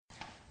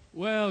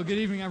Well, good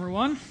evening,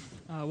 everyone.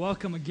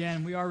 Welcome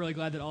again. We are really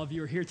glad that all of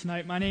you are here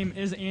tonight. My name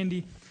is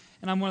Andy,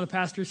 and I'm one of the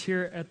pastors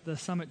here at the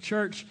Summit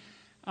Church.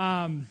 We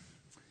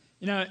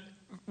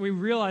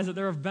realize that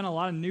there have been a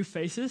lot of new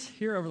faces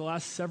here over the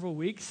last several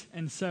weeks,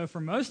 and so for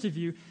most of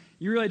you,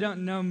 you really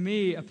don't know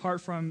me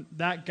apart from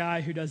that guy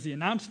who does the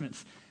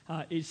announcements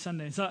each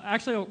Sunday. So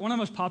actually, one of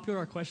the most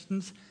popular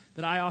questions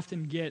that I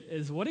often get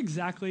is, what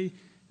exactly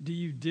do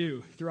you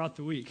do throughout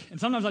the week? And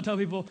sometimes I tell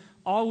people,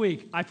 all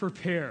week I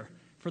prepare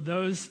for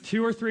those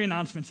 2 or 3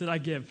 announcements that I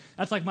give.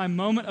 That's like my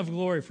moment of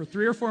glory. For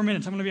 3 or 4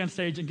 minutes, I'm going to be on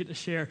stage and get to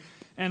share.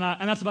 And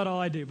that's about all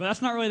I do. But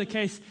that's not really the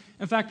case.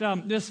 In fact,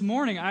 this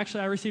morning,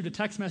 I received a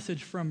text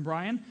message from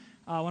Brian,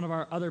 one of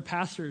our other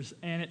pastors,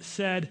 and it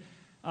said,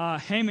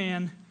 hey,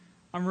 man,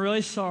 I'm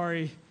really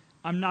sorry.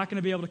 I'm not going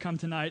to be able to come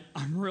tonight.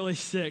 I'm really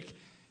sick.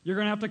 You're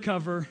going to have to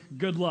cover.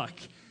 Good luck.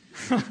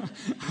 I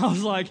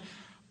was like,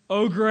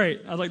 oh,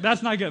 great. I was like,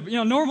 that's not good. But,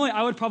 normally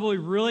I would probably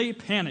really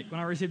panic when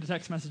I received a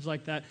text message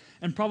like that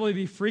and probably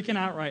be freaking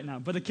out right now.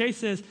 But the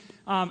case is,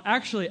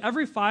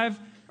 every 5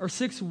 or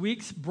 6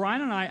 weeks,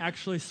 Brian and I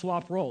actually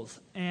swap roles.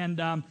 And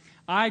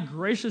I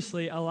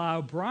graciously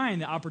allow Brian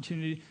the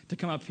opportunity to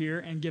come up here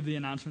and give the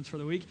announcements for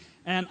the week.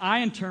 And I,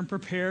 in turn,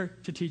 prepare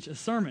to teach a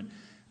sermon.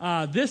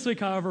 This week,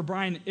 however,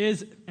 Brian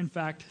is, in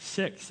fact,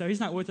 sick. So he's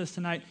not with us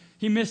tonight.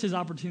 He missed his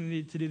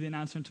opportunity to do the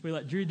announcements. We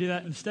let Drew do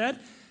that instead.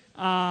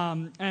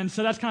 And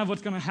so that's kind of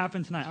what's going to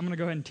happen tonight. I'm going to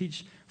go ahead and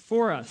teach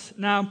for us.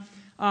 Now,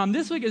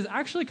 this week is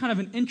actually kind of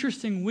an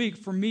interesting week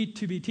for me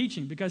to be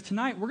teaching because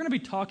tonight we're going to be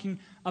talking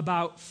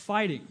about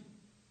fighting.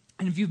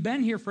 And if you've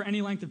been here for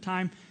any length of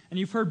time and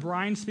you've heard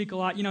Brian speak a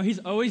lot, he's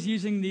always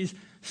using these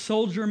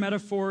soldier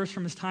metaphors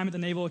from his time at the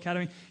Naval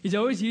Academy. He's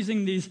always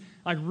using these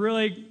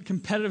really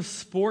competitive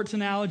sports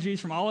analogies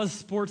from all his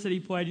sports that he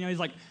played. He's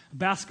like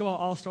basketball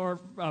all-star,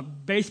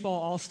 baseball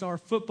all-star,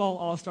 football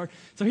all-star.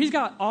 So he's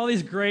got all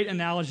these great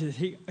analogies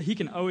he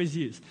can always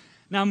use.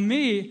 Now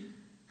me,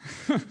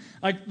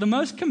 the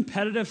most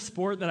competitive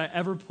sport that I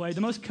ever played,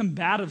 the most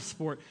combative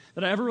sport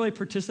that I ever really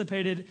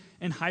participated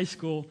in high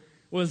school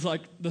was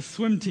the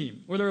swim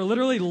team, where there are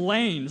literally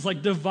lanes,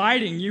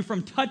 dividing you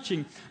from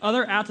touching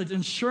other athletes,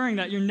 ensuring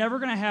that you're never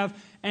going to have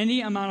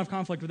any amount of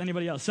conflict with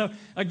anybody else. So,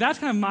 that's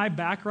kind of my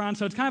background.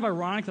 So it's kind of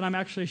ironic that I'm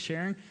actually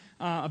sharing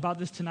about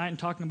this tonight and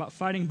talking about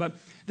fighting. But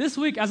this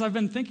week, as I've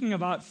been thinking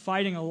about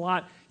fighting a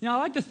lot, I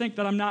like to think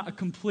that I'm not a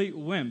complete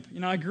wimp.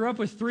 I grew up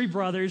with 3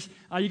 brothers.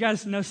 You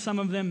guys know some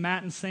of them,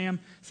 Matt and Sam.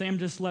 Sam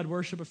just led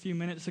worship a few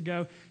minutes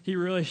ago. He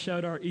really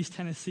showed our East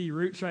Tennessee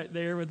roots right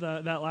there with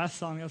that last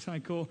song. That was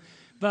kind of cool.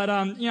 But,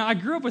 I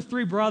grew up with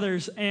 3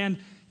 brothers, and,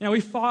 we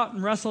fought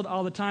and wrestled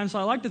all the time, so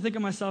I like to think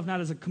of myself not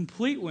as a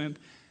complete wimp.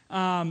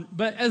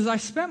 But as I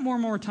spent more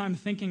and more time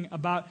thinking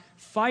about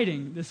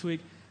fighting this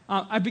week,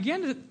 I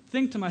began to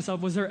think to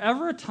myself, was there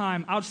ever a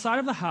time outside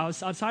of the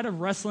house, outside of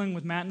wrestling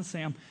with Matt and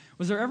Sam,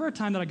 was there ever a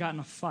time that I got in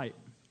a fight?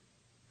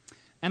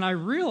 And I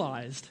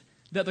realized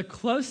that the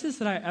closest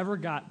that I ever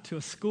got to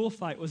a school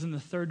fight was in the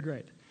 3rd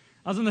grade.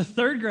 I was in the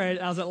 3rd grade,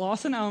 I was at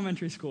Lawson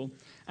Elementary School,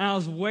 and I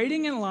was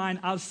waiting in line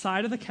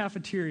outside of the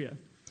cafeteria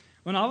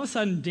when all of a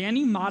sudden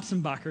Danny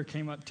Matzenbacher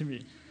came up to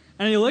me.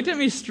 And he looked at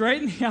me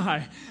straight in the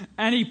eye,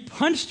 and he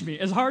punched me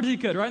as hard as he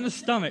could, right in the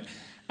stomach.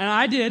 And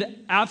I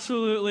did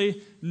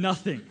absolutely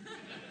nothing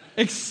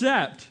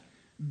except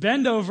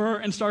bend over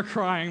and start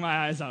crying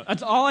my eyes out.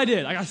 That's all I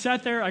did. I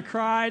sat there, I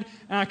cried,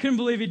 and I couldn't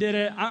believe he did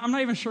it. I'm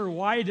not even sure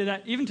why he did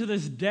that. Even to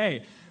this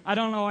day, I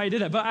don't know why he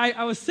did it. But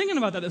I was thinking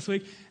about that this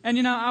week,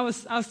 and, I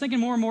was thinking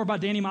more and more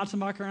about Danny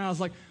Matzenbacher, and I was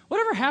like,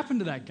 whatever happened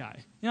to that guy?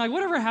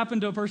 Whatever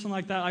happened to a person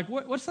like that?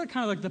 What's that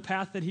kind of the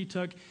path that he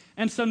took?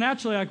 And so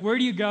naturally, where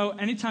do you go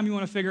anytime you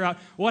want to figure out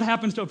what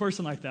happens to a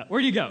person like that? Where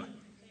do you go?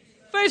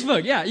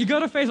 Facebook, yeah, you go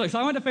to Facebook. So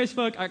I went to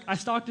Facebook, I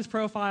stalked his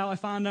profile, I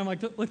found him,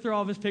 looked through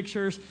all of his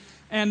pictures,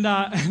 and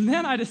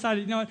then I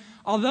decided,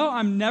 although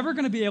I'm never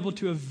going to be able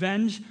to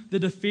avenge the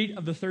defeat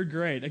of the 3rd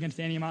grade against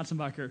Danny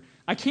Matzenbacher,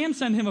 I can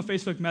send him a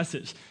Facebook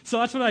message. So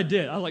that's what I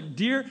did. I was like,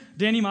 dear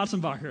Danny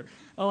Matzenbacher,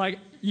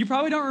 you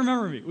probably don't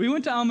remember me. We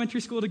went to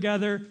elementary school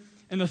together.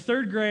 In the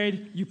 3rd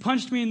grade, you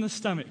punched me in the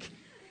stomach.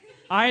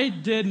 I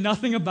did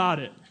nothing about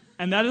it.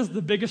 And that is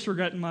the biggest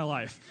regret in my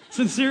life.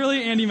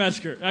 Sincerely, Andy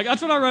Metzger.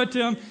 That's what I wrote to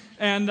him,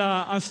 and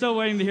I'm still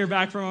waiting to hear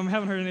back from him. I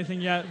haven't heard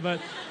anything yet,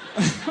 but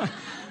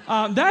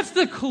that's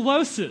the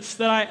closest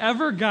that I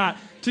ever got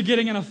to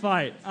getting in a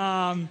fight.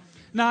 Now,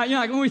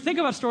 when we think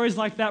about stories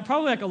like that,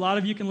 probably a lot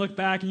of you can look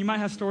back, and you might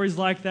have stories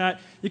like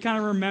that. You kind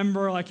of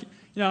remember,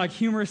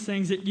 humorous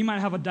things that you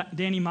might have a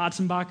Danny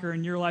Matzenbacher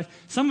in your life.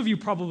 Some of you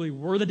probably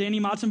were the Danny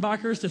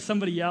Matzenbachers to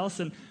somebody else,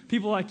 and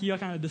people like you I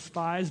kind of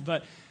despise,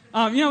 but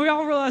we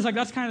all realize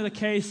that's kind of the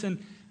case,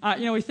 and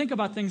we think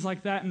about things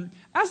like that. And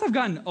as I've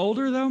gotten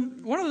older, though,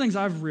 one of the things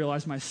I've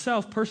realized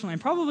myself personally,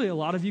 and probably a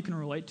lot of you can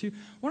relate to,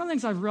 one of the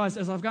things I've realized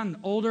as I've gotten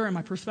older and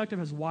my perspective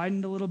has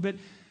widened a little bit,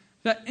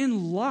 that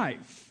in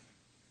life,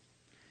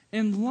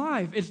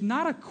 it's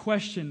not a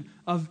question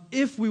of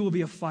if we will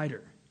be a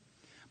fighter,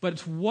 but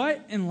it's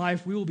what in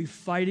life we will be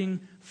fighting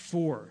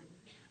for.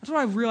 That's what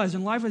I've realized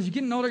in life as you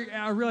get older.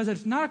 I realize that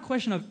it's not a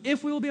question of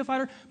if we will be a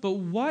fighter, but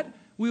what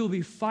we will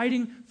be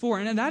fighting for.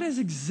 And that is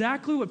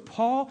exactly what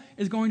Paul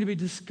is going to be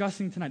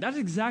discussing tonight. That's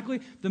exactly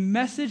the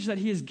message that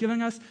he is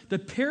giving us, the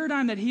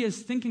paradigm that he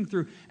is thinking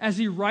through as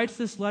he writes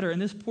this letter in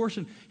this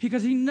portion,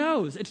 because he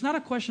knows it's not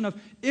a question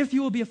of if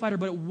you will be a fighter,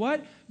 but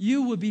what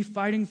you will be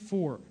fighting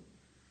for.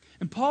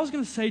 And Paul's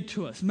going to say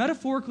to us,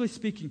 metaphorically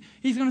speaking,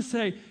 he's going to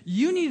say,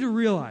 you need to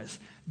realize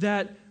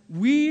that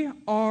we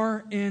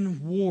are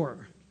in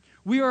war.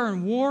 We are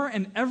in war,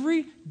 and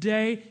every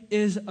day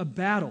is a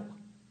battle.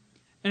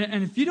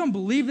 And if you don't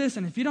believe this,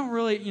 and if you don't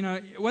really,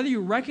 whether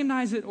you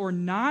recognize it or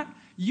not,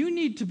 you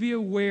need to be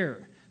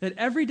aware that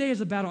every day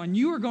is a battle, and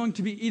you are going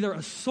to be either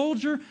a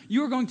soldier,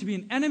 you are going to be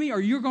an enemy,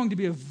 or you're going to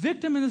be a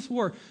victim in this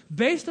war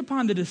based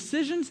upon the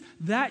decisions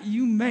that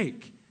you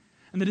make.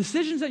 And the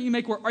decisions that you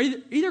make are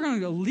either going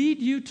to lead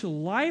you to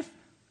life,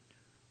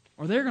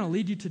 or they're going to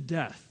lead you to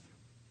death.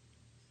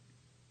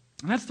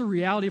 And that's the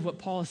reality of what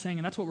Paul is saying,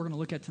 and that's what we're going to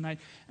look at tonight.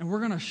 And we're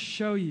going to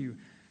show you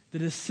the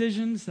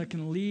decisions that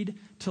can lead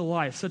to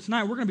life. So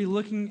tonight we're going to be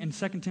looking in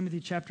 2 Timothy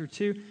chapter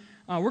 2.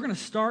 We're going to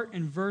start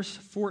in verse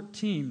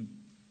 14.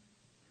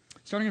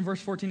 Starting in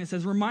verse 14, it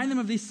says, "Remind them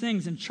of these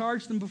things and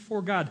charge them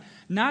before God,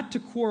 not to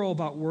quarrel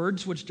about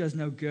words, which does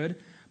no good,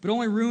 but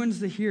only ruins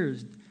the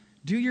hearers.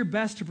 Do your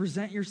best to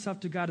present yourself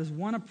to God as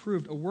one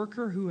approved, a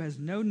worker who has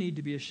no need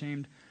to be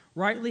ashamed,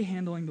 rightly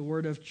handling the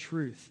word of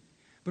truth.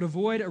 But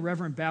avoid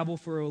irreverent babble,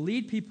 for it will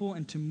lead people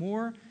into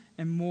more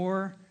and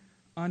more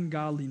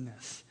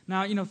ungodliness."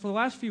 Now, for the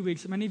last few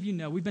weeks, many of you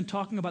know, we've been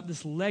talking about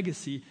this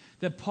legacy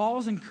that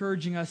Paul's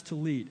encouraging us to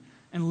lead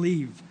and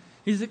leave.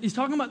 He's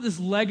talking about this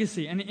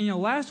legacy. And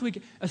last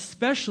week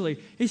especially,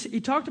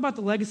 he talked about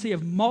the legacy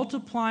of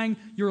multiplying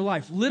your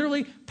life,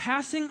 literally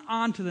passing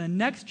on to the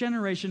next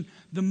generation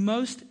the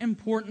most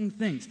important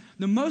things.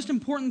 The most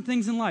important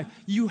things in life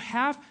you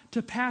have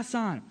to pass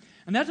on.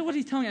 And that's what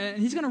he's telling you.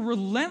 And he's going to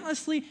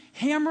relentlessly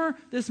hammer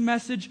this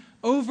message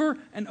over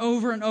and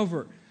over and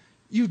over.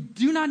 You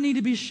do not need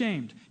to be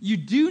ashamed. You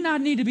do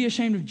not need to be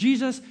ashamed of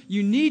Jesus.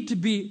 You need to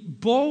be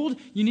bold.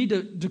 You need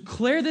to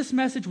declare this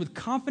message with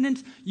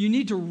confidence. You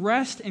need to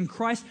rest in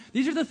Christ.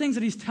 These are the things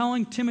that he's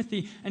telling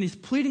Timothy, and he's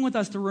pleading with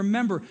us to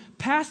remember.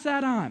 Pass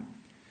that on.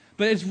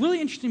 But it's really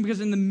interesting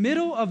because in the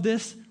middle of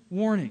this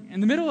warning,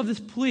 in the middle of this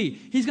plea,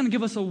 he's going to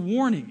give us a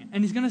warning,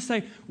 and he's going to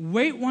say,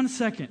 wait 1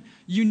 second.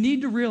 You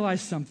need to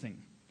realize something.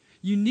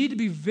 You need to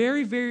be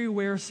very, very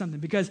aware of something,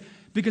 because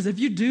if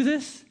you do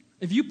this,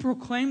 if you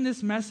proclaim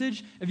this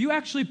message, if you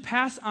actually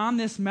pass on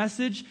this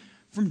message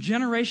from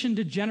generation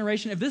to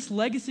generation, if this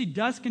legacy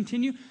does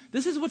continue,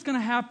 this is what's going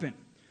to happen.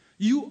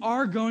 You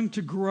are going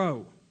to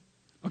grow.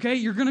 Okay?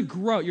 You're going to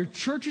grow. Your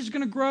church is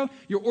going to grow.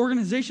 Your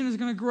organization is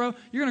going to grow.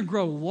 You're going to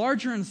grow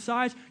larger in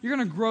size. You're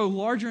going to grow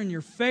larger in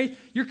your faith.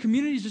 Your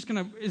community is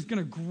going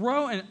to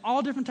grow in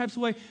all different types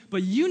of ways.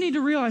 But you need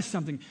to realize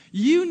something.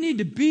 You need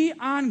to be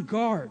on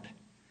guard.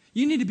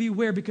 You need to be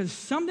aware, because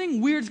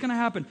something weird is going to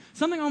happen.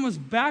 Something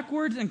almost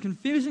backwards and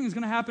confusing is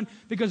going to happen,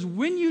 because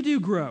when you do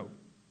grow,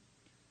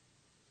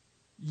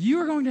 you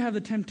are going to have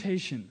the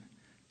temptation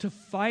to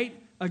fight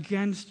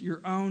against your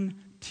own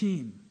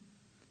team.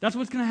 That's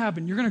what's going to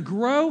happen. You're going to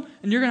grow,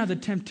 and you're going to have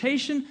the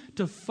temptation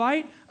to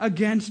fight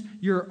against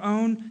your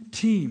own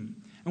team.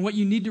 And what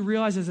you need to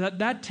realize is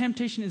that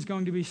temptation is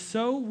going to be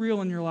so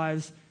real in your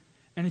lives,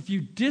 and if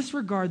you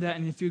disregard that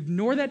and if you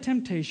ignore that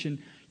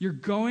temptation, you're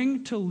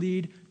going to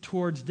lead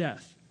towards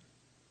death.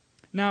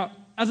 Now,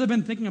 as I've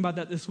been thinking about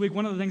that this week,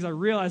 one of the things I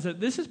realized that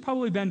this has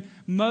probably been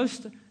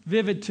most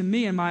vivid to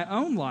me in my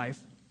own life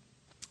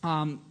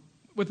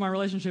with my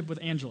relationship with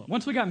Angela.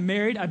 Once we got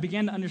married, I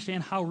began to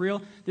understand how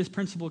real this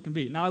principle can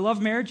be. Now, I love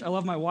marriage. I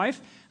love my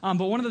wife.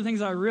 But one of the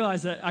things I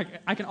realized that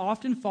I can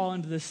often fall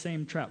into this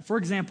same trap. For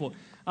example,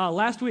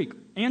 last week,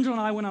 Angela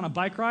and I went on a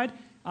bike ride.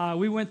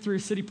 We went through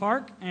City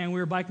Park, and we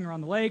were biking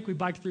around the lake. We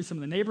biked through some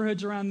of the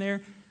neighborhoods around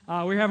there.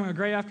 We were having a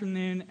great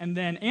afternoon, and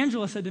then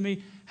Angela said to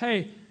me,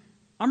 "Hey,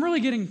 I'm really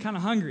getting kind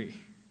of hungry."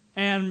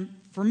 And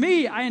for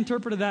me, I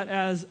interpreted that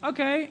as,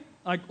 okay,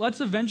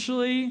 let's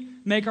eventually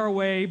make our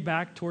way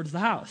back towards the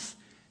house.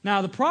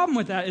 Now, the problem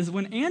with that is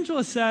when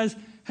Angela says,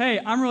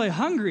 "Hey, I'm really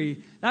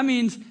hungry," that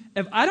means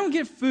if I don't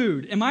get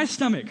food in my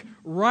stomach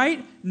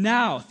right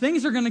now,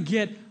 things are going to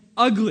get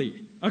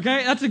ugly.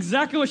 Okay, that's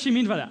exactly what she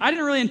means by that. I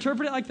didn't really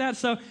interpret it like that,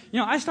 so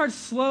I start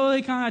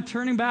slowly kind of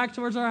turning back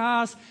towards our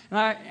house,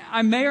 and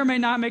I may or may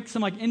not make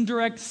some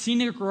indirect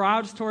scenic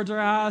routes towards our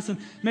house, and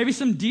maybe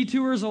some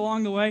detours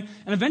along the way,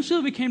 and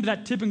eventually we came to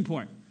that tipping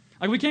point.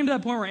 We came to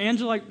that point where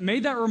Angela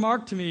made that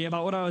remark to me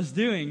about what I was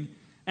doing,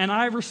 and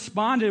I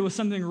responded with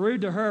something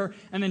rude to her,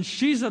 and then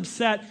she's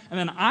upset, and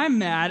then I'm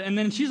mad, and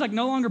then she's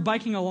no longer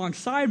biking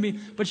alongside me,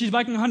 but she's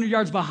biking 100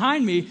 yards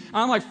behind me. And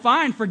I'm like,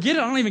 fine, forget it,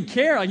 I don't even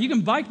care. You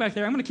can bike back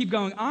there, I'm going to keep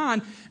going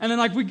on. And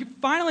then we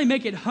finally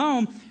make it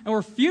home, and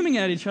we're fuming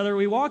at each other.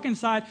 We walk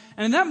inside,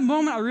 and in that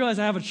moment I realize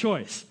I have a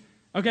choice,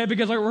 okay?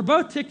 Because we're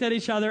both ticked at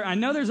each other. I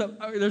know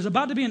there's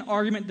about to be an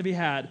argument to be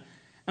had,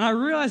 and I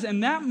realize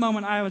in that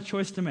moment I have a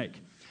choice to make.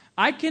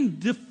 I can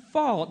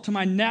default to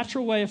my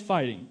natural way of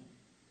fighting,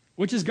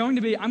 which is going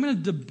to be, I'm going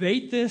to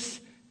debate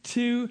this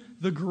to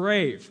the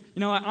grave.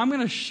 I'm going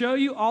to show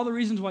you all the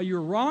reasons why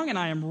you're wrong and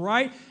I am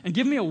right, and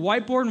give me a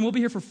whiteboard and we'll be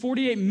here for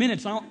 48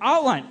 minutes. And I'll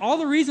outline all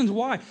the reasons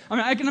why.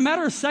 In a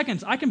matter of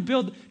seconds, I can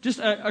build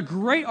just a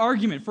great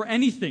argument for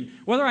anything.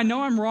 Whether I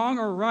know I'm wrong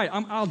or right,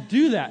 I'll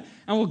do that.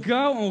 And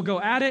we'll go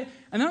at it.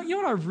 And then, you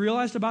know what I've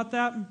realized about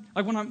that?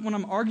 Like when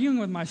I'm arguing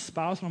with my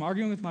spouse, when I'm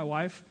arguing with my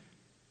wife,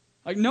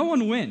 like no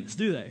one wins,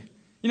 do they?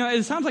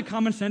 It sounds like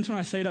common sense when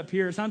I say it up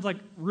here. It sounds like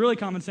really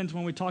common sense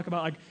when we talk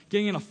about like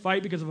getting in a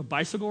fight because of a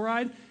bicycle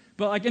ride.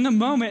 But like in the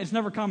moment, it's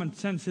never common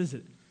sense, is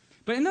it?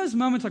 But in those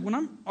moments, like when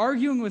I'm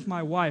arguing with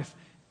my wife,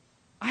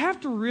 I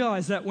have to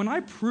realize that when I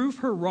prove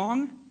her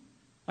wrong,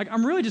 like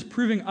I'm really just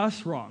proving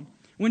us wrong.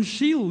 When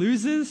she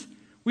loses,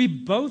 we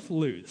both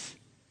lose.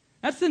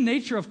 That's the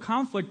nature of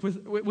conflict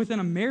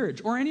within a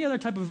marriage or any other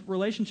type of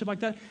relationship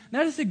like that.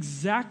 That is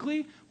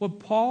exactly what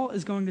Paul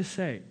is going to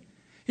say.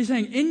 He's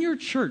saying in your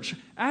church,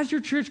 as your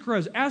church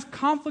grows, as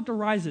conflict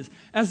arises,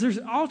 as there's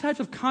all types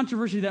of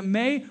controversy that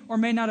may or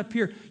may not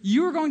appear,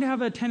 you are going to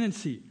have a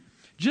tendency,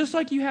 just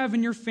like you have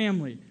in your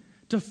family,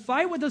 to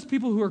fight with those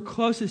people who are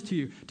closest to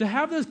you, to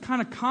have those kind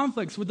of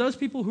conflicts with those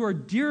people who are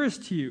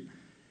dearest to you.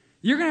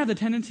 You're going to have the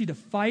tendency to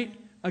fight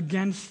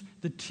against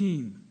the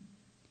team.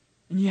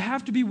 And you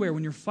have to beware,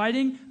 when you're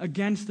fighting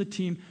against the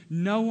team,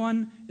 no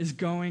one is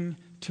going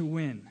to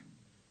win.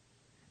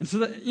 And so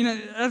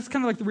that's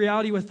kind of like the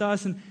reality with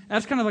us, and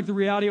that's kind of like the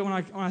reality when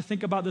I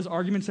think about those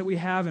arguments that we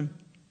have. And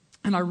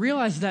I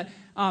realize that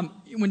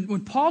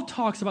when Paul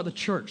talks about the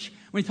church,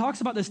 when he talks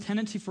about this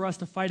tendency for us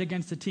to fight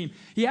against the team,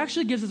 he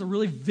actually gives us a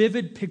really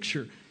vivid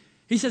picture.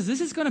 He says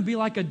this is going to be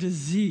like a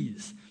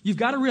disease. You've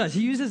got to realize,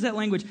 he uses that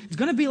language, it's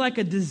going to be like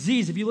a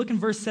disease. If you look in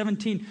verse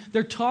 17,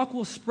 their talk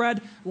will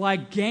spread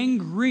like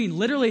gangrene.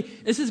 Literally,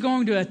 this is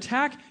going to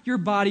attack your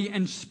body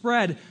and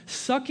spread,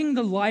 sucking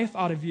the life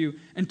out of you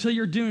until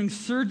you're doing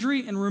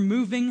surgery and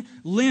removing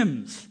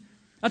limbs.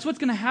 That's what's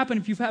going to happen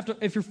if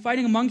you're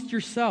fighting amongst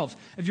yourselves,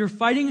 if you're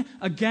fighting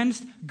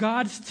against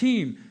God's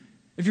team.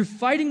 If you're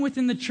fighting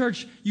within the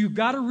church, you've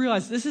got to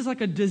realize this is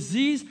like a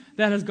disease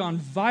that has gone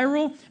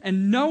viral,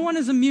 and no one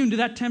is immune to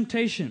that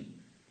temptation.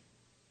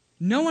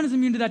 No one is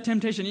immune to that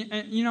temptation.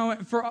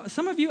 And, for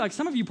some of you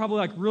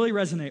probably really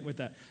resonate with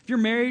that. If you're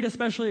married,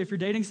 especially if you're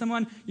dating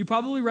someone, you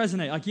probably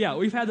resonate. Like, yeah,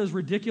 we've had those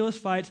ridiculous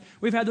fights.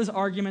 We've had those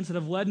arguments that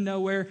have led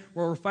nowhere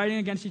where we're fighting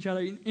against each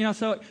other.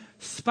 So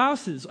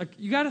spouses,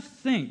 you got to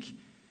think,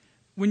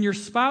 when your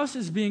spouse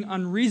is being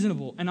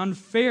unreasonable and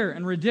unfair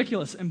and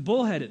ridiculous and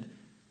bullheaded,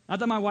 not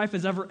that my wife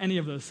is ever any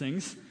of those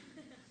things,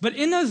 but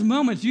in those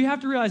moments, you have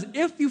to realize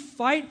if you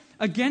fight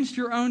against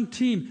your own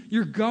team,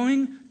 you're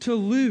going to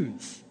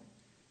lose.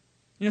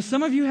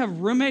 Some of you have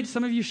roommates,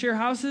 some of you share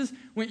houses.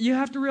 You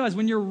have to realize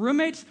when your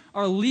roommates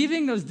are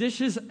leaving those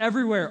dishes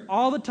everywhere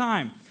all the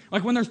time,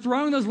 like when they're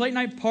throwing those late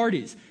night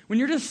parties, when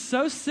you're just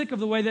so sick of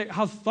the way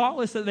how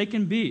thoughtless that they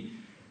can be,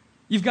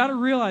 you've got to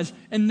realize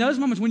in those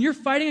moments when you're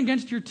fighting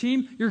against your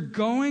team, you're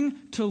going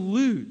to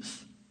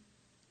lose.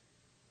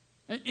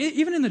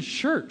 Even in the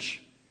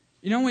church,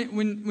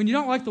 when you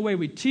don't like the way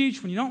we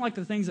teach, when you don't like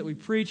the things that we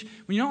preach,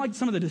 when you don't like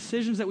some of the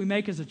decisions that we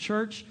make as a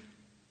church,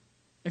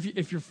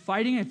 if you're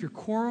fighting, if you're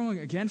quarreling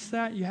against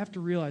that, you have to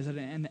realize that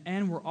in the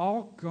end, we're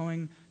all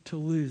going to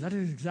lose. That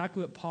is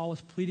exactly what Paul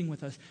is pleading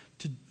with us,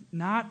 to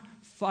not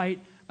fight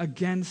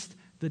against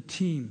the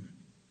team.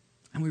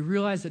 And we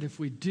realize that if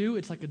we do,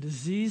 it's like a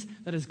disease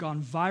that has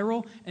gone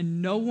viral,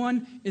 and no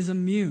one is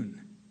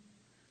immune.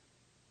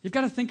 You've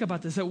got to think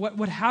about this. That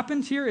what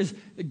happens here is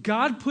that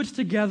God puts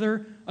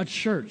together a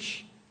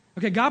church.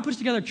 Okay, God puts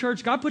together a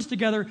church, God puts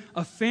together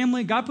a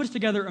family, God puts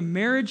together a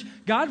marriage,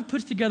 God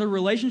puts together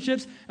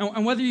relationships,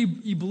 and whether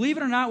you believe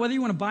it or not, whether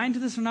you want to buy into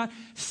this or not,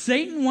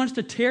 Satan wants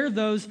to tear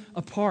those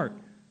apart.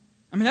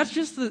 That's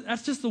just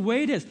the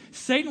way it is.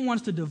 Satan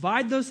wants to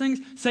divide those things,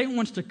 Satan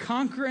wants to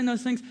conquer in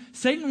those things,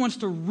 Satan wants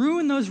to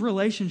ruin those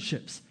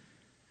relationships.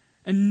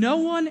 And no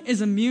one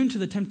is immune to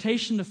the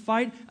temptation to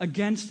fight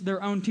against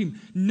their own team.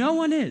 No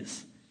one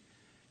is.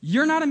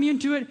 You're not immune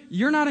to it.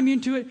 You're not immune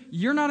to it.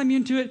 You're not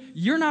immune to it.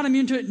 You're not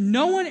immune to it.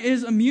 No one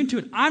is immune to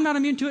it. I'm not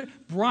immune to it.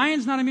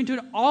 Brian's not immune to it.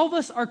 All of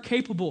us are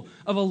capable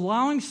of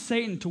allowing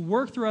Satan to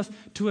work through us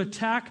to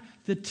attack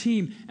the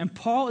team. And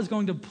Paul is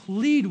going to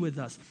plead with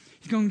us.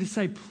 He's going to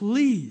say,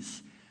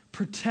 please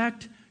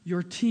protect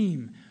your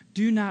team.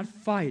 Do not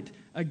fight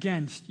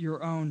against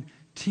your own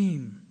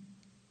team.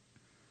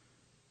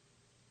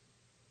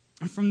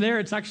 And from there,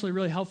 it's actually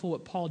really helpful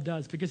what Paul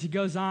does, because he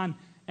goes on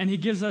and he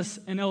gives us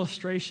an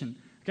illustration.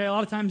 Okay, a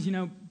lot of times,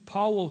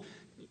 Paul will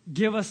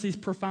give us these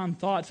profound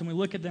thoughts, and we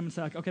look at them and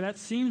say, okay, that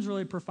seems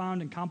really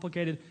profound and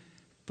complicated,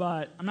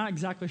 but I'm not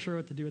exactly sure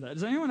what to do with that.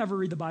 Does anyone ever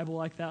read the Bible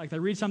like that? Like they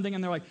read something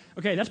and they're like,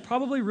 okay, that's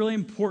probably really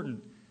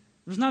important.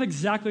 I'm just not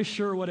exactly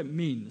sure what it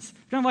means.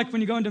 Kind of like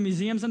when you go into a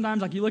museum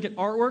sometimes, like you look at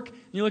artwork, and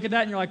you look at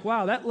that and you're like,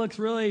 wow, that looks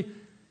really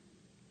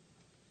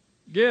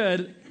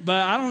good,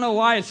 but I don't know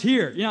why it's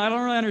here. I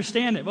don't really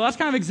understand it. Well, that's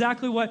kind of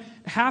exactly what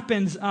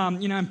happens,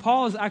 and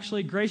Paul is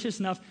actually gracious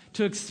enough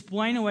to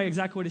explain away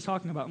exactly what he's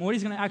talking about. And what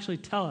he's going to actually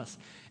tell us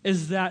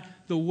is that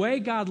the way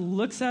God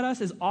looks at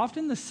us is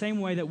often the same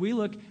way that we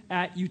look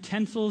at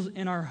utensils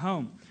in our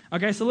home.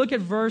 Okay, so look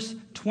at verse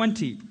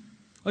 20.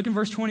 Look in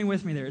verse 20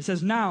 with me there. It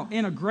says, "Now,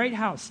 in a great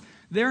house,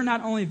 there are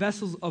not only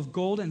vessels of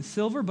gold and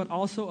silver, but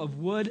also of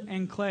wood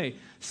and clay,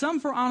 some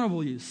for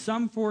honorable use,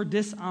 some for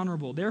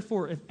dishonorable.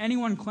 Therefore, if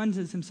anyone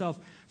cleanses himself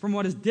from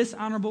what is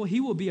dishonorable,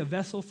 he will be a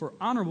vessel for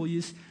honorable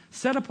use,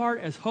 set apart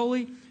as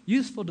holy,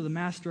 useful to the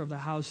master of the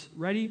house,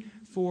 ready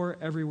for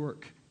every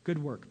work, good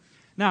work."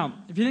 Now,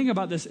 if you think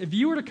about this, if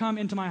you were to come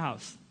into my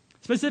house,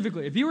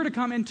 specifically, if you were to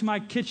come into my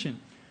kitchen,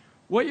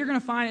 what you're going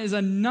to find is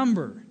a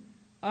number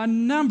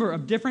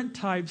of different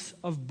types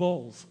of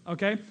bowls,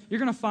 okay? You're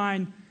going to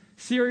find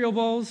cereal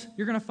bowls,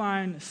 you're going to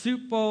find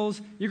soup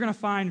bowls, you're going to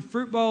find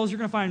fruit bowls, you're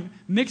going to find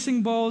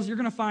mixing bowls, you're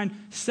going to find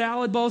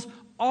salad bowls,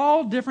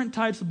 all different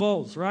types of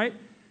bowls, right?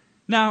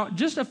 Now,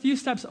 just a few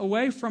steps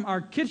away from our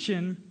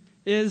kitchen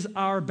is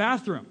our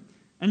bathroom.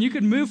 And you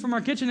could move from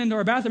our kitchen into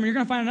our bathroom, and you're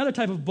going to find another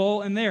type of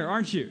bowl in there,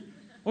 aren't you?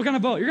 What kind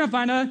of bowl? You're going to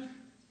find a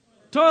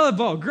toilet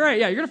bowl. Great,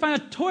 yeah, you're going to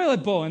find a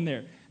toilet bowl in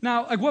there.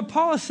 Now, what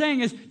Paul is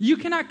saying is you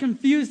cannot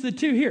confuse the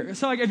two here.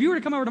 So, if you were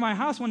to come over to my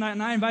house one night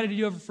and I invited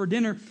you over for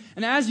dinner,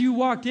 and as you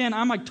walked in,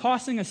 I'm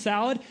tossing a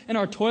salad in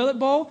our toilet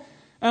bowl,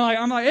 and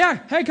I'm like, yeah,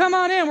 hey, come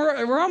on in.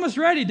 We're almost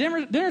ready.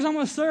 Dinner's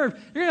almost served.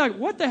 You're like,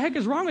 what the heck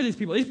is wrong with these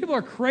people? These people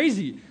are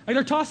crazy.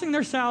 They're tossing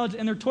their salads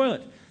in their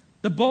toilet.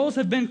 The bowls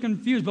have been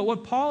confused. But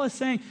what Paul is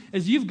saying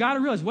is you've got to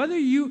realize, whether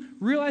you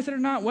realize it or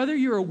not, whether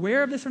you're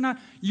aware of this or not,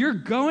 you're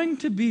going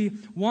to be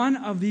one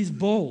of these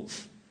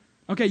bowls.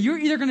 Okay, you're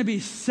either going to be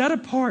set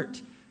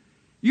apart.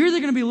 You're either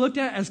going to be looked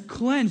at as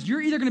cleansed.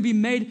 You're either going to be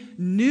made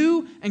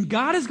new, and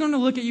God is going to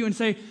look at you and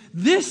say,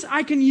 this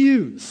I can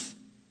use.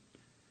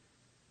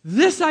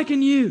 This I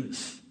can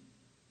use.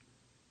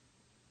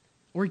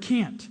 Or He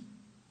can't.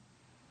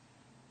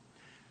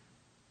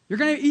 You're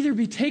going to either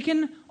be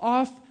taken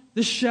off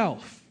the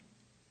shelf.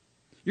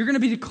 You're going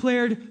to be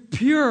declared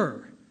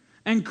pure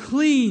and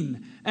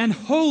clean and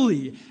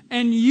holy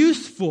and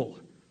useful.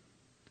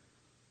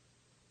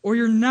 Or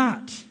you're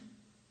not.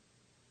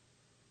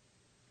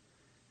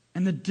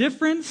 And the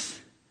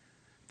difference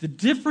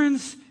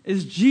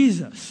is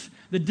Jesus.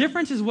 The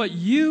difference is what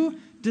you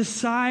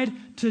decide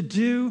to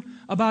do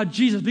about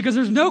Jesus. Because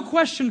there's no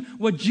question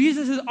what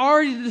Jesus has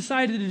already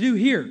decided to do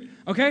here.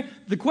 Okay?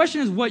 The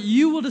question is what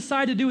you will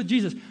decide to do with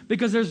Jesus.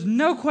 Because there's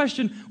no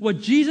question what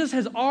Jesus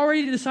has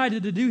already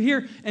decided to do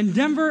here in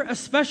Denver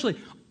especially.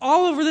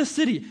 All over this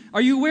city.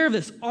 Are you aware of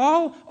this?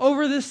 All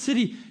over this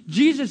city,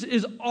 Jesus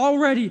is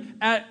already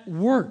at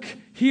work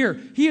here.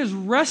 He is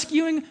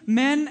rescuing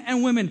men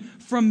and women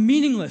from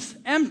meaningless,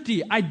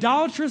 empty,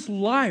 idolatrous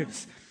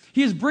lives.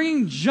 He is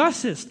bringing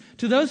justice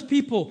to those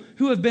people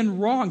who have been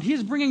wronged. He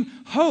is bringing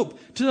hope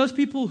to those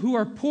people who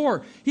are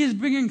poor. He is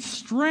bringing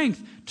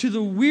strength to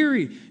the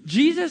weary.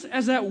 Jesus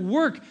is at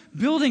work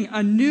building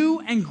a new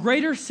and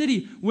greater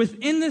city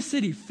within the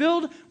city,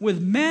 filled with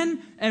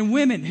men and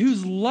women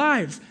whose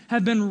lives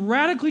have been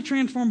radically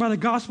transformed by the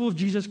gospel of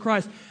Jesus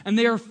Christ. And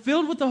they are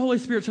filled with the Holy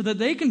Spirit so that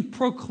they can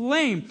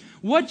proclaim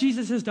what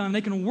Jesus has done.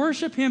 They can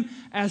worship Him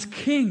as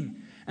King.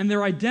 And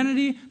their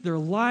identity, their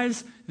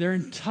lives, their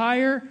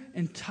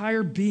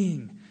entire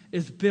being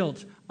is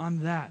built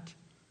on that.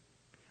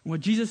 And what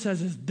Jesus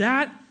says is,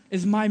 that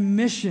is my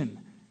mission.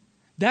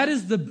 That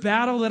is the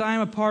battle that I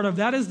am a part of.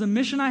 That is the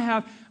mission I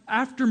have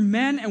after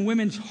men and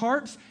women's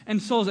hearts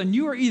and souls. And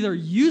you are either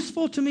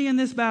useful to me in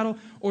this battle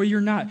or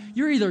you're not.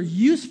 You're either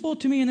useful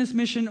to me in this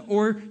mission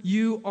or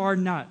you are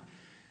not.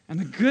 And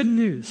the good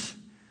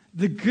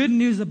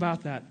news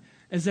about that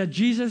is that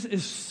Jesus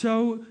is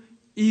so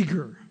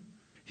eager.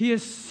 He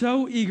is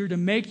so eager to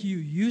make you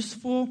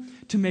useful,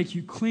 to make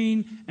you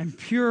clean and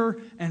pure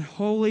and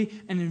holy,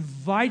 and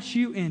invite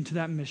you into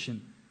that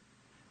mission.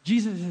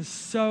 Jesus is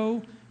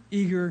so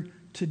eager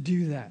to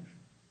do that.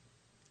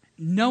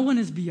 No one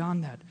is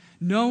beyond that.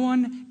 No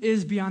one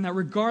is beyond that,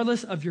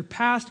 regardless of your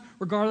past,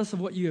 regardless of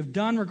what you have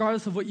done,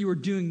 regardless of what you are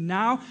doing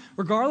now,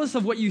 regardless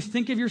of what you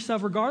think of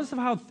yourself, regardless of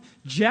how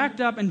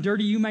jacked up and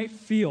dirty you might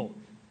feel.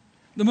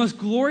 The most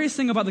glorious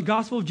thing about the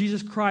gospel of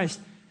Jesus Christ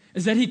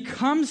is that He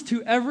comes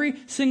to every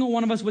single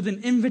one of us with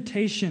an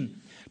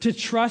invitation to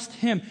trust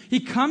Him.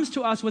 He comes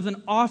to us with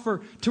an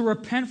offer to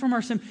repent from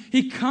our sin.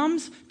 He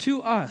comes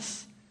to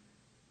us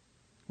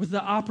with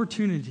the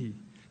opportunity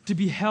to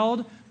be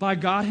held by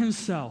God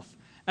Himself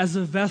as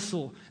a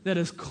vessel that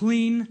is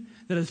clean,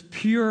 that is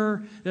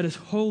pure, that is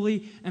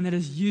holy, and that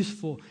is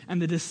useful. And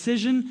the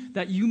decision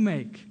that you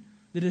make,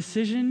 the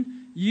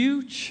decision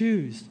you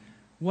choose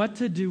what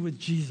to do with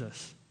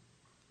Jesus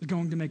is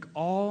going to make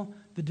all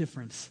the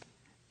difference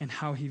in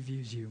how He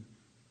views you.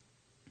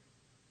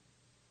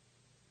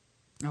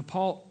 Now,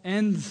 Paul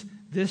ends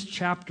this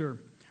chapter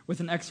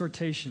with an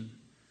exhortation.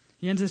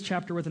 He ends this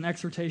chapter with an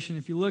exhortation.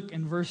 If you look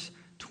in verse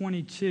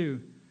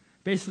 22,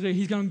 basically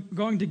he's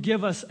going to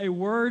give us a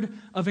word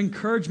of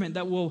encouragement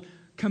that will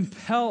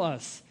compel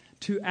us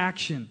to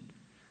action.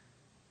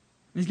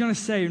 He's going to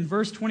say in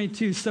verse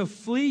 22, so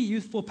flee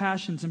youthful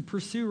passions and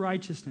pursue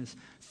righteousness,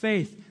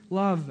 faith,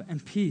 love,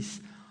 and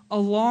peace,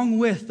 along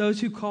with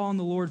those who call on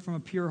the Lord from a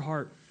pure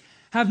heart.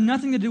 Have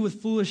nothing to do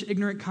with foolish,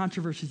 ignorant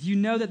controversies. You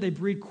know that they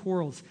breed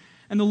quarrels.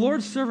 And the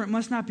Lord's servant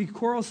must not be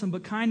quarrelsome,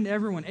 but kind to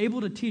everyone, able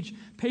to teach,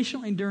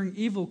 patiently enduring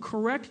evil,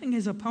 correcting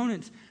his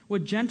opponents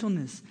with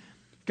gentleness.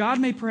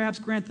 God may perhaps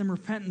grant them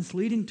repentance,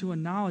 leading to a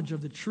knowledge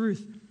of the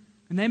truth,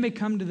 and they may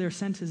come to their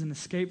senses and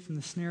escape from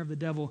the snare of the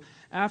devil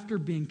after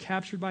being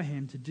captured by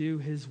him to do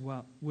his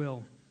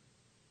will.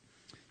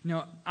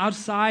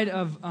 Outside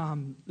of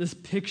this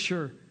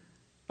picture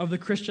of the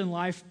Christian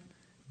life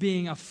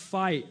being a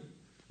fight,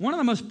 one of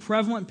the most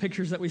prevalent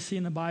pictures that we see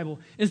in the Bible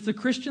is the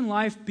Christian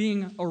life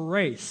being a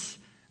race.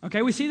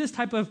 Okay, we see this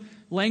type of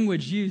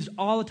language used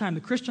all the time.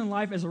 The Christian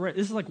life is a race.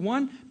 This is like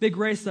one big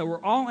race that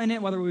we're all in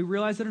it, whether we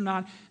realize it or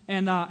not.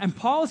 And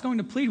Paul is going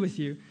to plead with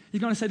you.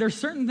 He's going to say there's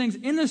certain things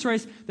in this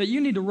race that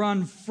you need to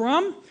run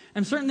from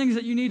and certain things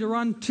that you need to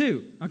run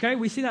to. Okay,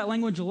 we see that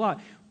language a lot.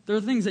 There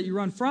are things that you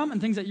run from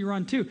and things that you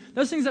run to.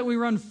 Those things that we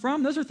run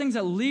from, those are things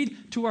that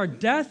lead to our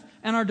death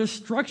and our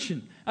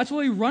destruction. That's why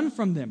we run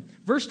from them.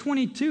 Verse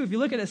 22, if you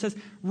look at it, it says,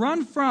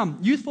 run from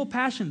youthful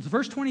passions.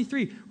 Verse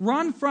 23,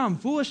 run from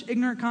foolish,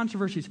 ignorant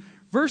controversies.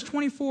 Verse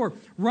 24,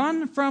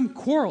 run from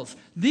quarrels.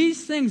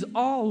 These things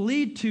all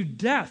lead to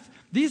death.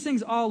 These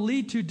things all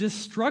lead to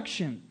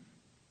destruction.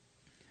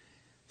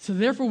 So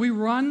therefore, we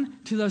run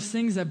to those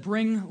things that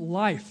bring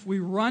life. We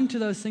run to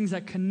those things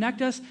that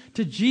connect us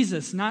to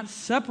Jesus, not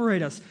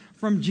separate us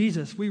from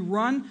Jesus. We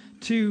run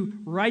to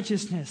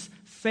righteousness,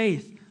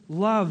 faith,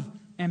 love,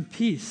 and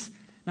peace.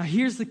 Now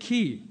here's the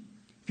key.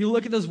 If you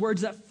look at those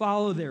words that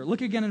follow there,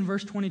 look again in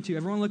verse 22.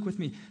 Everyone look with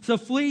me. So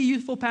flee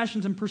youthful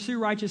passions and pursue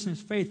righteousness,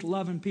 faith,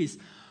 love, and peace,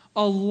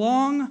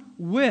 along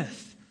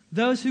with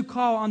those who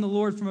call on the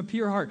Lord from a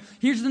pure heart.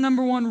 Here's the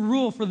number one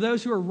rule for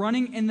those who are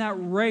running in that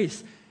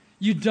race.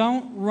 You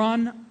don't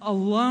run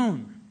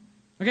alone.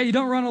 Okay, you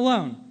don't run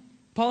alone.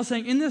 Paul is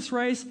saying in this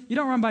race, you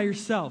don't run by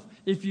yourself.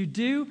 If you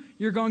do,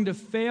 you're going to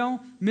fail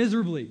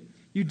miserably.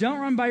 You don't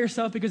run by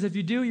yourself because if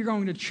you do, you're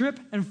going to trip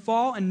and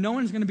fall and no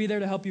one's going to be there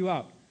to help you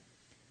out.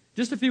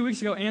 Just a few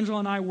weeks ago, Angela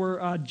and I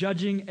were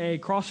judging a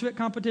CrossFit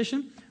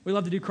competition. We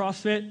love to do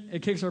CrossFit.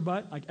 It kicks our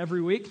butt like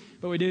every week,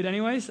 but we do it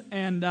anyways.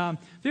 And a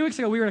few weeks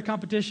ago, we were at a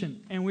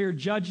competition and we were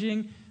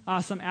judging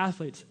some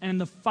athletes. And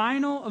the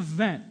final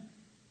event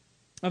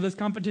of this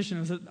competition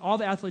was that all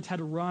the athletes had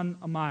to run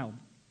a mile.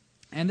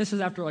 And this is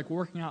after like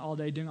working out all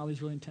day, doing all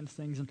these really intense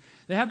things. And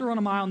they have to run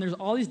a mile, and there's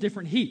all these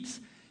different heats.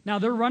 Now,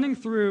 they're running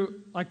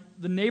through like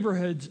the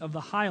neighborhoods of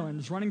the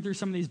Highlands, running through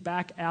some of these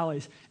back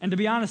alleys. And to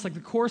be honest, like the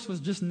course was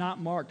just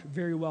not marked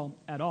very well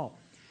at all.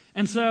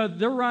 And so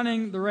they're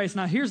running the race.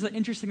 Now, here's the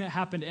interesting thing that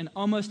happened in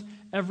almost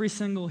every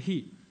single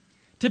heat.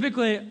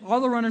 Typically,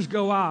 all the runners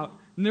go out,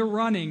 and they're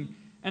running,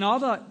 and all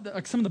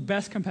like some of the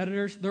best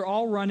competitors, they're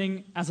all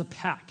running as a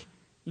pack.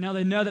 You know,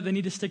 they know that they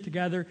need to stick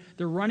together.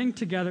 They're running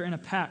together in a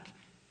pack.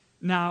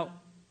 Now,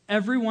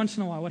 every once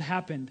in a while, what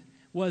happened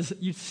was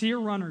you'd see a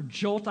runner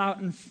jolt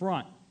out in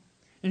front.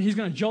 And he's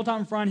going to jolt out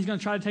in front. He's going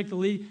to try to take the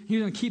lead.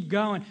 He's going to keep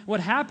going. What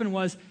happened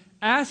was,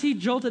 as he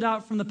jolted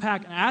out from the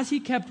pack, and as he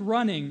kept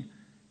running,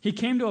 he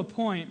came to a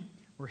point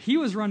where he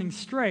was running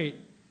straight,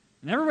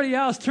 and everybody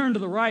else turned to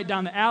the right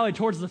down the alley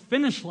towards the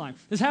finish line.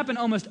 This happened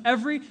almost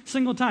every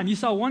single time. You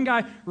saw one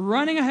guy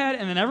running ahead,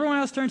 and then everyone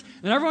else turns,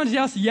 and everyone's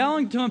else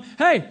yelling to him,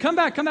 hey, come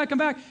back, come back, come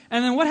back.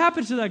 And then what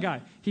happens to that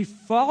guy? He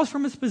falls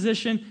from his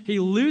position. He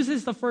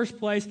loses the first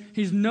place.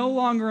 He's no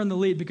longer in the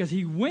lead because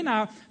he went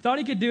out, thought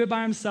he could do it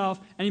by himself,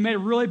 and he made a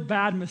really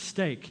bad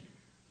mistake.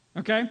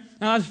 Okay?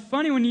 Now, it's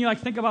funny when you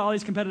think about all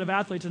these competitive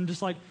athletes and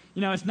just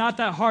it's not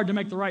that hard to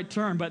make the right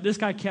turn, but this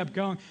guy kept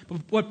going.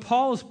 But what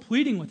Paul is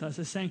pleading with us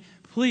is saying,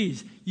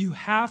 please, you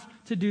have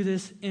to do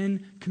this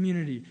in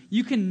community.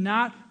 You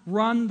cannot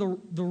run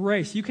the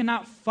race. You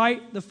cannot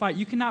fight the fight.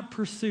 You cannot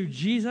pursue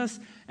Jesus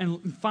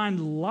and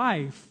find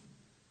life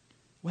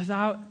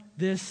without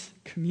this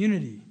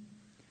community.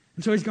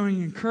 And so he's going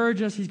to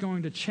encourage us. He's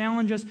going to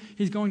challenge us.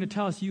 He's going to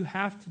tell us you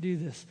have to do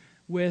this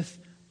with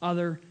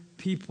other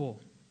people.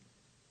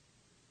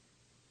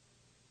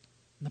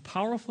 And the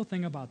powerful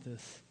thing about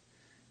this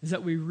is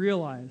that we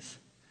realize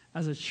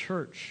as a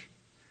church,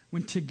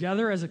 when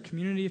together as a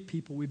community of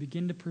people we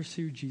begin to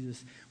pursue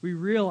Jesus, we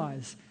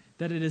realize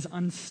that it is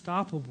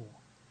unstoppable.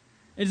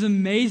 It is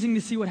amazing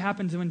to see what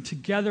happens when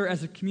together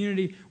as a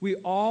community we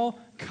all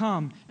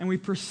come and we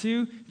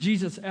pursue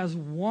Jesus as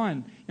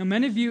one. Now,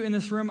 many of you in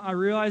this room, I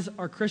realize,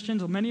 are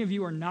Christians. Many of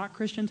you are not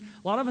Christians.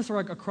 A lot of us are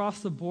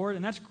across the board,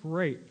 and that's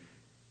great.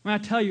 When I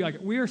tell you,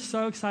 we are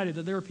so excited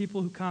that there are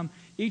people who come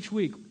each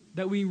week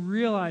that we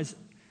realize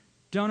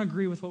don't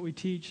agree with what we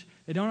teach.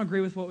 They don't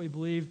agree with what we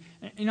believe.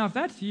 And, if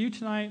that's you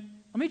tonight,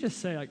 let me just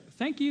say,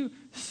 thank you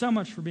so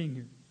much for being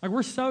here.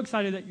 We're so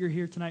excited that you're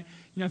here tonight.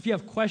 If you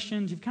have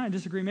questions, you kind of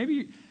disagree,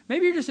 maybe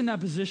you're just in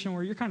that position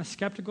where you're kind of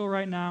skeptical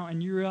right now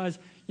and you realize,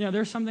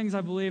 there's some things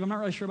I believe. I'm not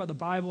really sure about the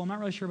Bible. I'm not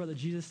really sure about the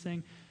Jesus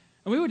thing.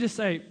 And we would just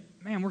say,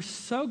 man, we're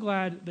so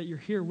glad that you're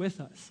here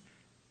with us.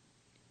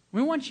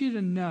 We want you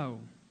to know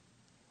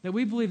that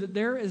we believe that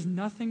there is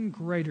nothing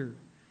greater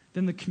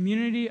than the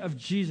community of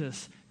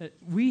Jesus that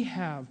we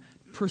have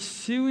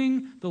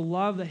pursuing the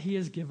love that he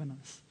has given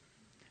us.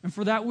 And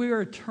for that, we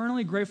are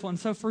eternally grateful. And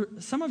so for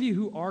some of you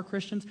who are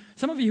Christians,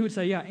 some of you who would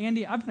say, yeah,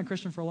 Andy, I've been a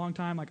Christian for a long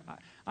time. Like,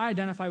 I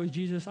identify with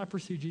Jesus. I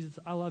pursue Jesus.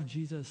 I love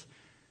Jesus.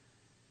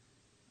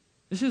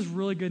 This is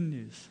really good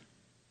news.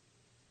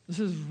 This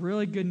is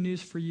really good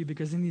news for you,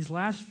 because in these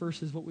last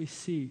verses, what we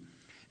see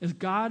is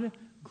God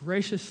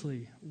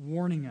graciously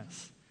warning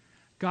us.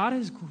 God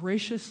is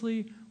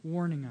graciously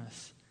warning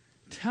us,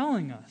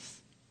 telling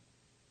us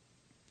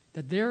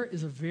that there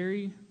is a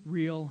very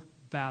real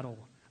battle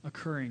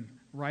occurring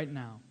right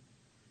now.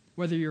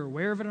 Whether you're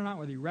aware of it or not,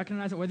 whether you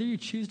recognize it, whether you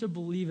choose to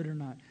believe it or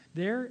not,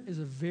 there is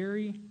a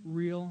very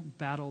real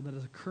battle that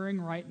is occurring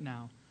right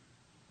now.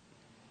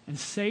 And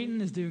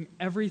Satan is doing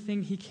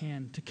everything he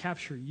can to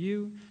capture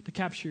you, to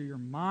capture your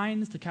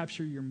minds, to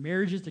capture your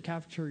marriages, to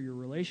capture your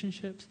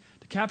relationships,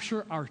 to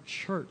capture our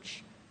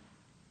church.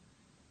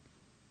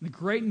 The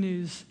great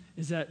news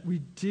is that we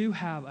do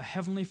have a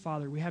heavenly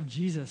Father. We have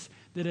Jesus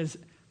that is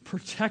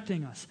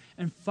protecting us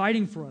and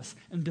fighting for us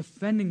and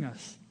defending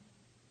us.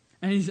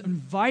 And he's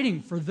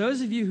inviting, for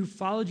those of you who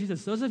follow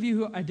Jesus, those of you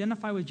who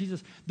identify with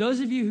Jesus, those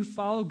of you who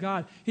follow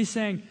God, he's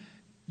saying,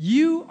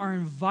 you are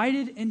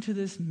invited into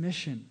this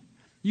mission.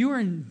 You are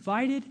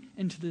invited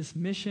into this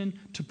mission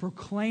to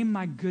proclaim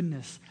my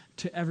goodness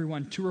to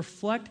everyone, to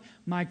reflect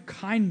my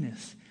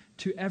kindness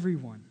to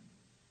everyone.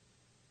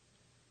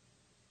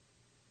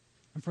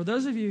 And for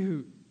those of you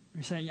who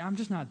are saying, yeah, I'm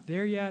just not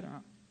there yet,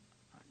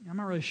 I'm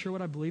not really sure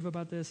what I believe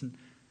about this, and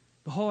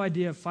the whole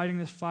idea of fighting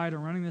this fight or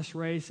running this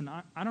race, and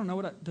I don't know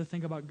what to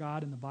think about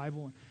God and the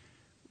Bible.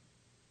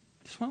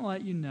 I just want to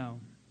let you know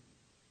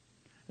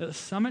that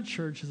Summit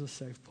Church is a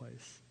safe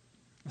place.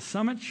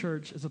 Summit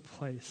Church is a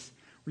place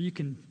where you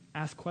can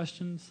ask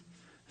questions.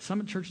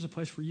 Summit Church is a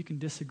place where you can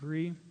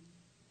disagree.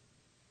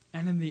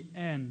 And in the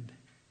end,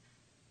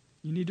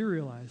 you need to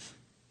realize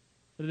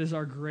that it is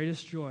our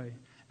greatest joy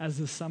as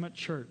the Summit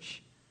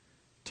Church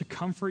to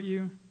comfort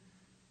you,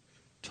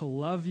 to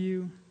love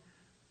you,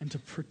 and to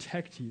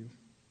protect you.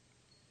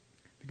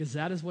 Because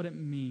that is what it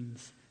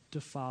means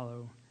to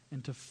follow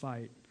and to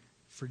fight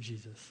for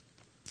Jesus.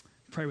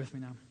 Pray with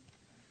me now.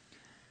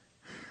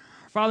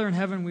 Father in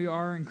heaven, we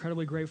are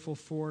incredibly grateful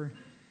for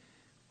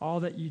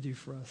all that you do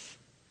for us.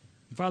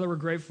 Father, we're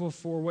grateful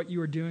for what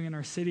you are doing in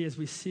our city as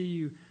we see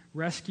you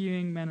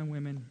rescuing men and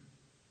women.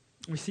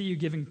 We see you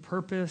giving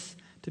purpose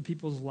to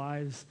people's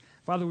lives.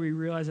 Father, we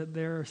realize that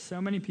there are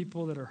so many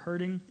people that are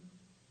hurting.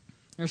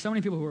 There are so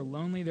many people who are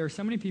lonely. There are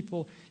so many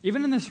people,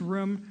 even in this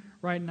room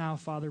right now,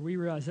 Father, we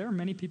realize there are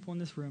many people in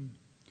this room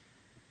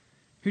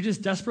who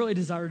just desperately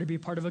desire to be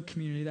part of a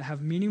community that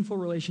have meaningful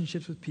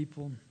relationships with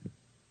people.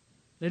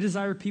 They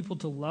desire people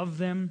to love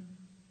them,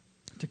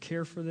 to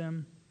care for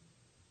them.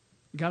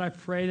 God, I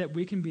pray that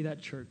we can be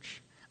that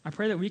church. I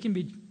pray that we can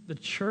be the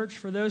church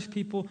for those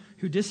people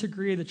who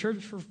disagree, the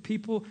church for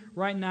people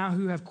right now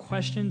who have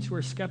questions, who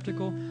are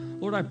skeptical.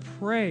 Lord, I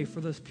pray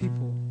for those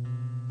people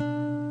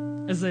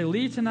as they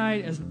leave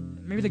tonight, as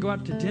maybe they go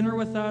out to dinner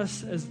with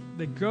us, as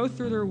they go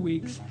through their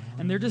weeks,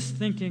 and they're just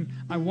thinking,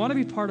 I want to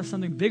be part of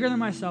something bigger than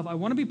myself. I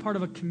want to be part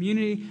of a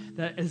community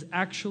that is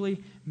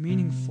actually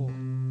meaningful.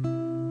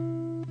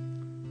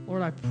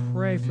 Lord, I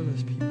pray for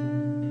those people.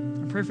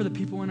 I pray for the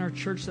people in our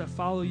church that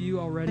follow you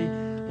already.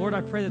 Lord,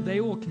 I pray that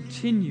they will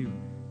continue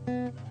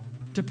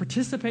to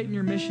participate in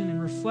your mission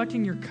and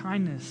reflecting your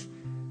kindness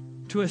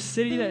to a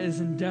city that is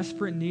in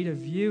desperate need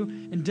of you,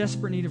 in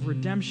desperate need of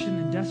redemption,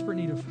 in desperate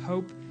need of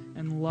hope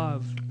and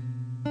love.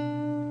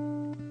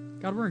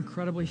 God, we're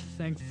incredibly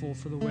thankful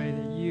for the way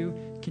that you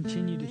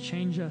continue to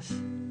change us,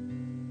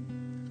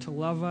 to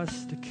love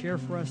us, to care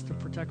for us, to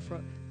protect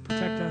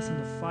us, and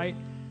to fight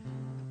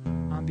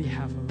on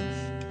behalf of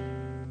us.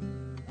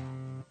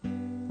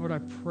 Lord, I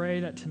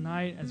pray that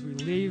tonight as we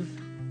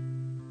leave,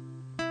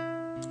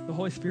 the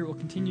Holy Spirit will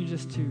continue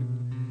just to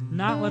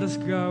not let us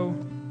go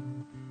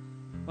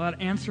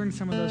without answering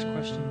some of those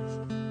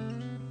questions.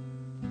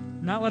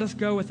 Not let us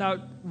go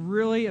without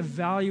really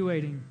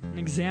evaluating and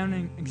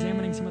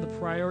examining some of the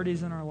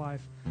priorities in our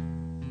life.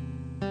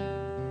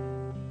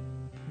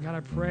 God, I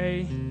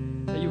pray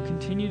that you'll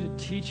continue to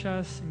teach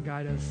us and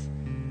guide us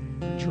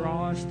and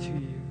draw us to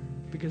you,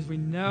 because we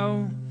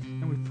know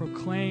and we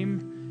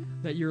proclaim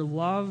that your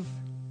love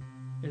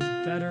is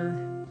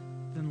better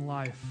than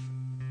life.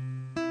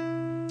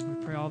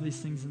 We pray all these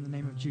things in the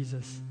name of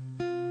Jesus.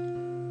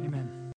 Amen.